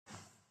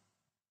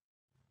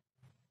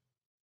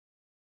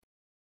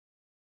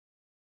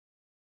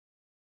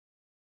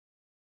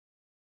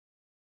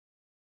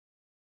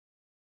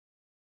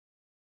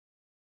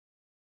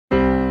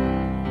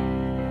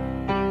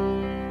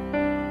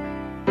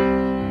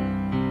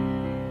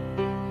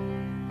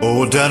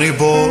Oh, Danny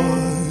boy,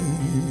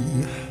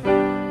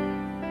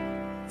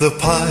 the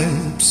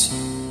pipes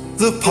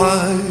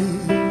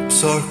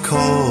are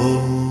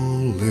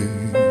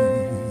calling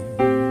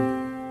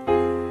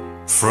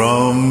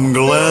from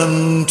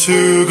glen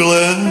to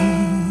glen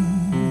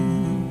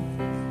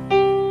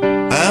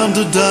and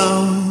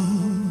down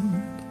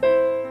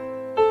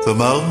the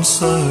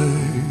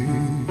mountainside.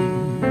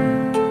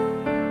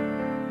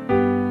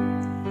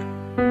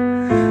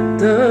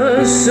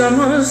 The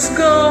summer's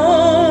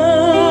gone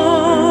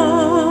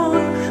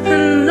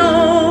and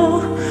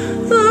all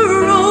the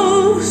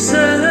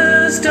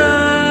roses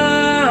dying.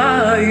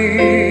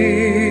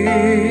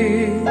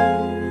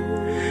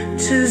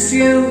 'Tis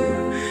you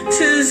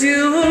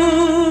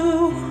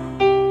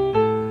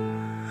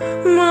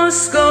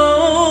must go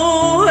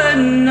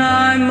and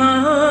I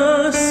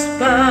must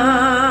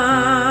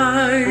bide.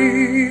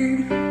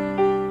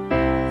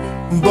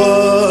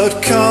 But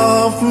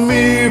count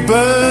me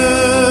back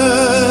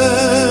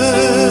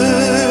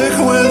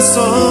when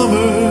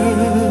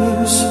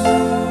summer's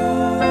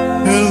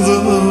in the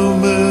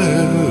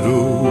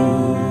meadow,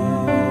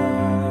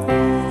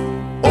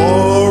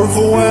 or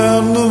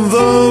when the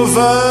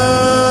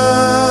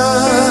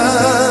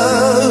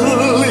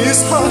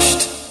valley's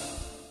hushed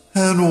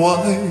and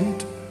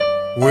white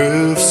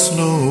with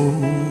snow,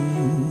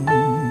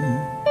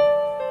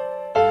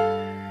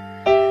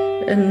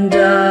 and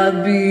I'll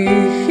be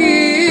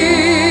here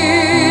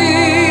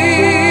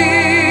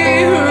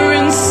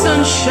in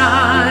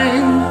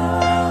sunshine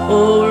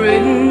or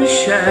in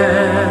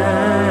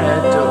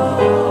shadow.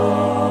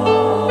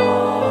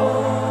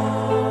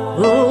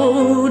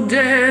 Oh,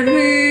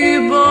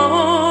 Danny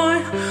boy,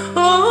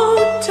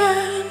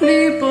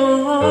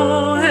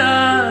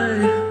 I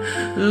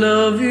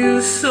love you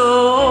so.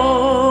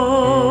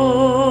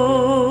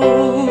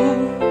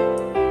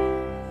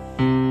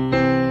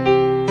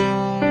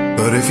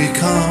 But if you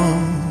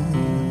come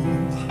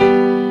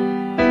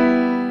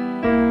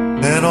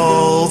and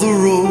all the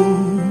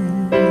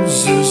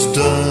roses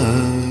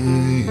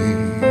dying,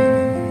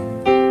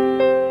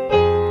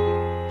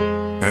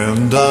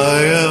 and I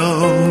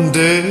am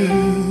dead,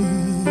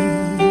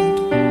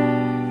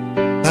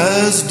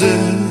 as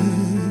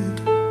dead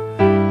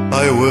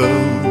I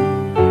will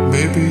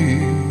maybe.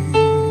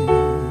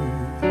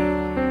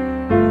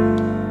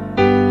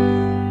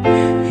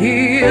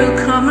 He'll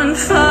come and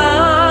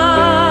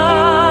find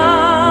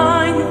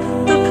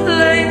the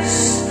place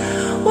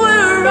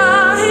where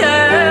I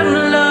am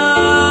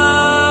lying,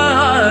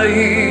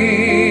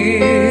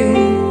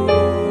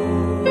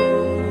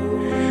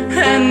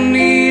 and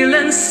kneel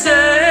and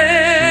say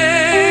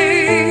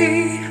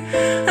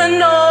an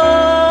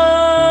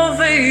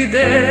Ave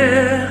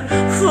there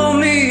for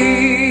me.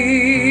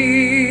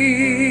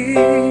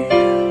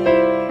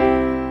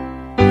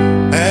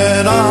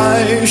 And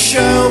I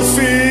shall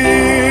feel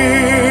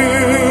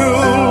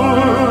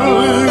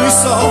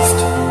soft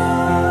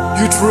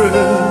you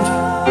tread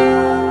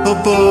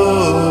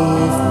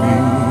above me,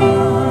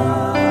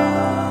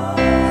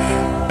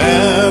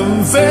 and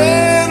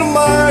then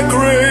my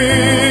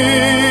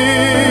grave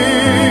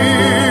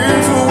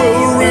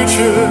will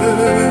richer,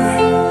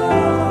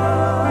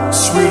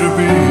 sweeter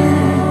be.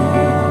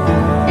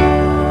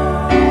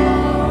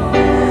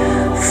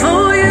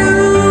 For you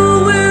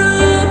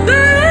will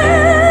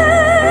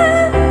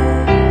bend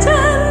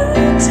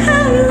and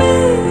tell me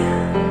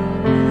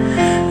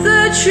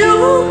that you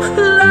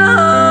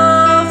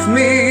love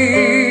me,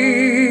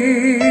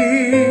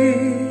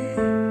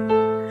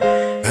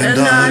 and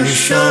I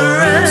shall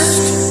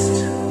rest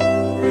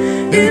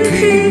in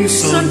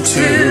peace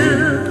until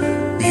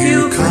you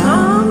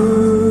come.